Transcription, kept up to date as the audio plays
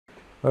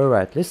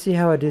Alright, let's see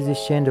how I did these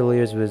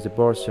chandeliers with the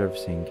bar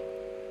surfacing.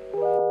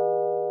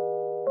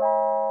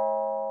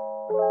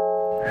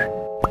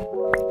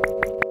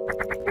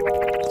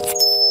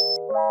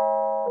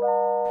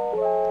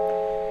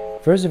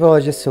 First of all, I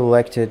just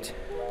selected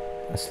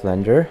a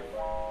cylinder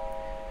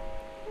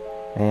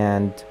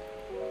and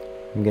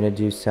I'm gonna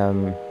do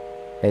some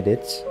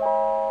edits.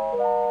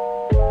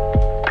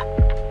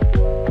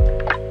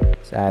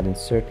 Let's add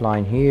insert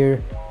line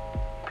here,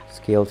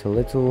 scale to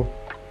little,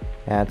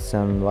 add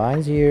some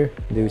lines here,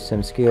 do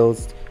some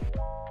scales,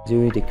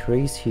 do a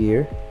decrease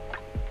here,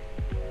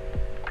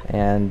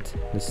 and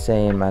the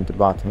same at the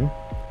bottom.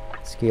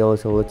 Scale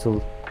it a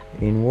little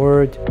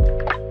inward.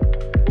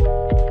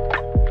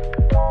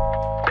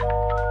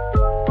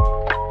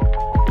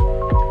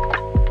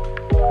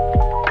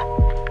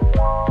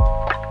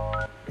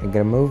 I'm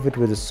gonna move it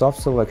with a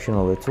soft selection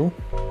a little.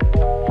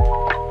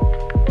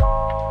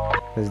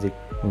 Let's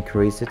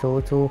increase it a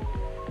little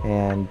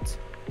and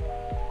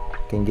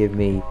can give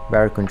me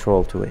better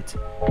control to it.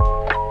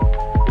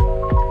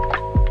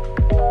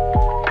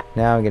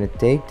 Now I'm gonna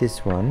take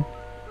this one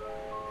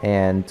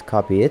and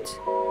copy it,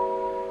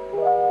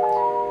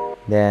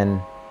 then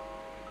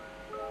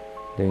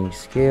doing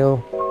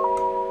scale,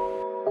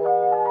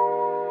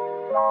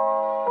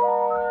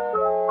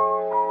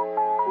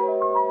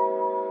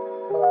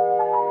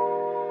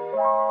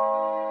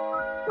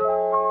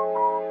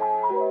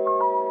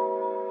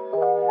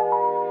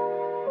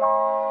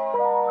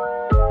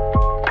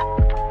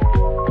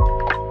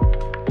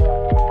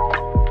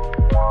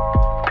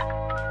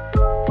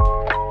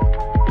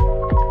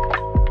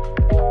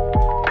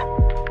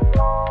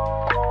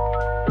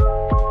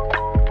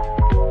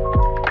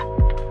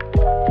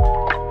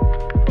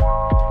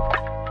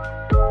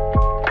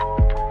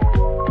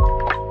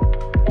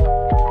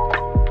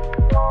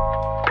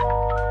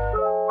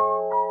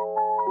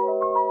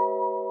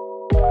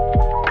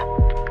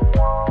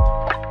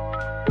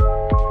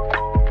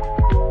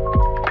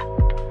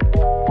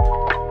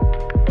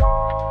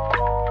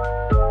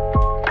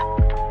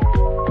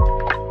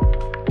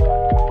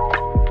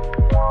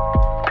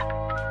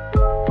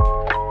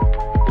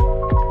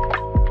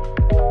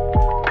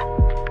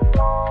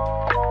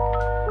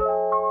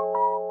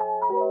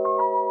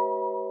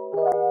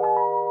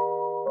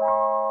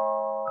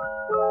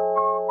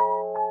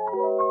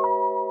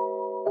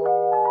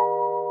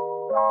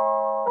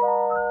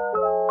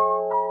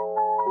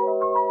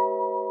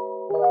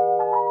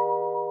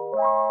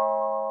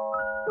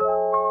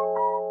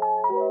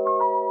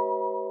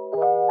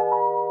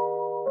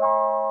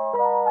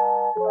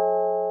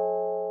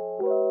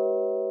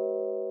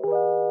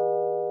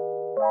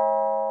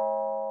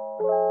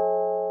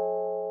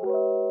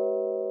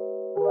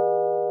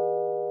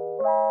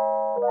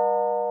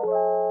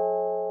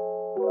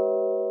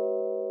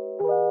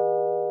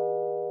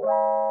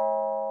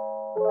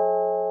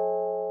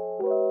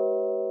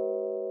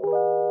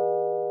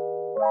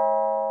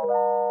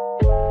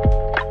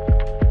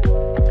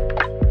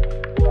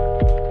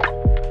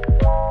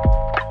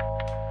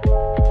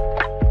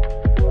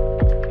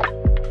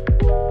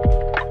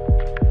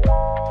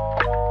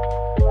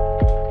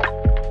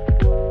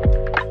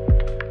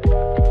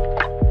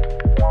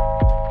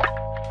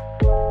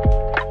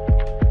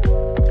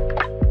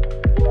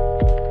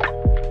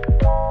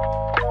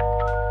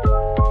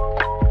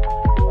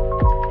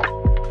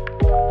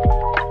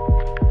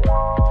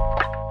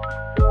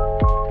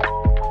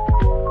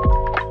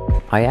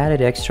 I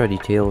added extra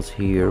details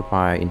here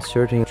by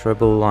inserting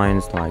treble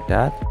lines like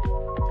that.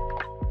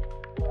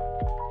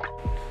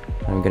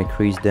 I'm gonna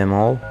crease them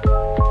all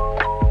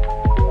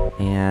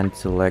and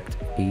select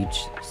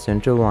each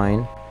center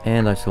line,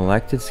 and I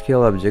selected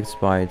scale objects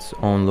by its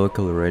own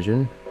local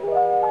origin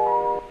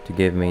to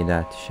give me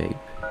that shape.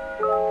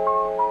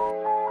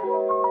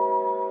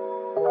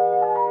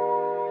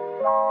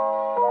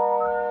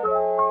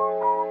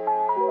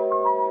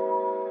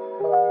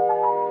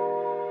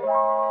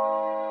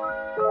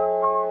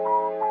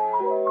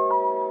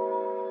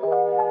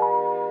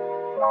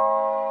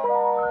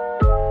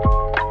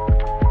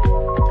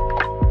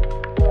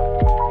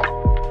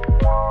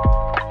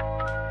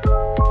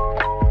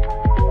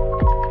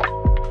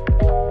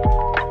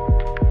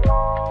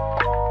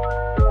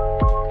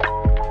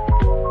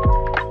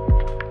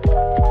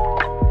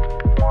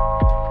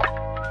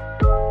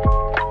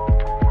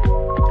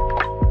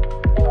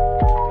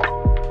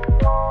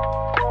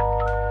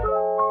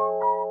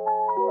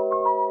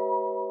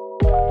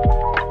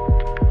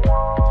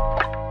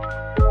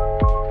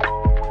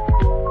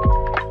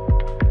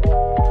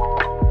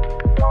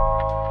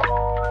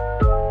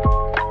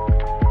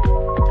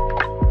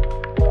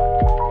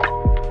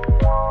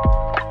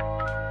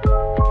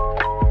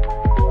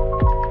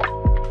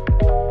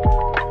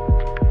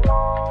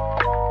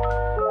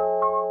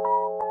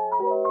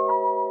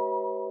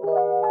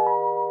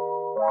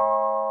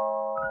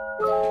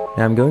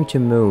 Now I'm going to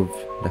move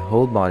the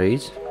whole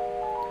bodies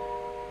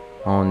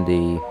on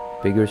the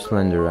bigger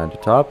cylinder at the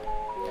top,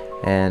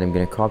 and I'm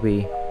going to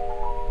copy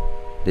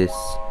this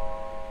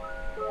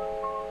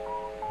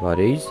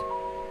bodies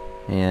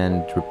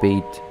and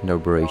repeat the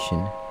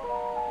operation.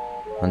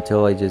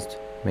 until I just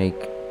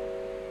make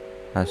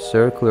a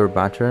circular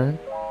pattern.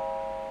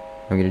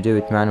 I'm gonna do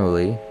it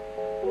manually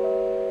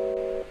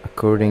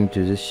according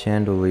to this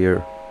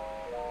chandelier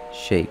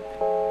shape.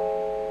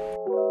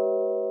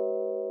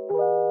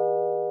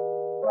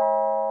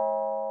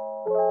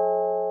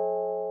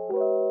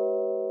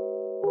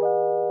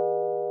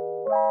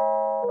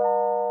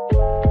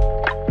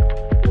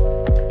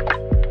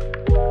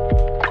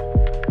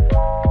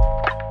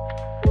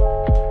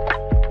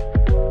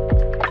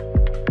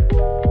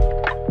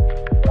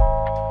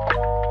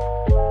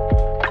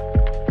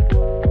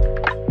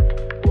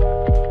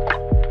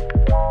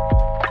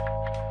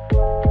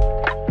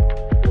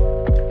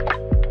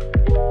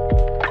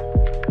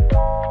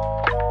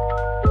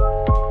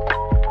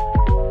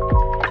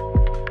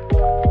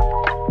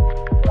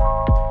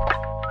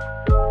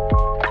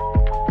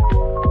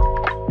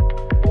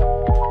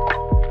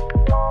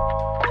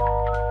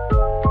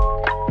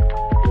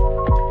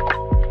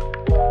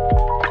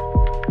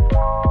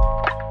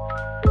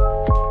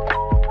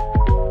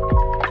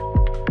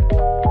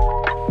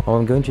 All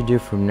I'm going to do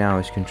from now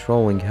is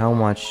controlling how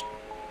much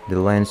the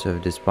length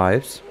of these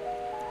pipes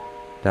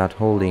that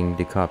holding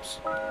the cups.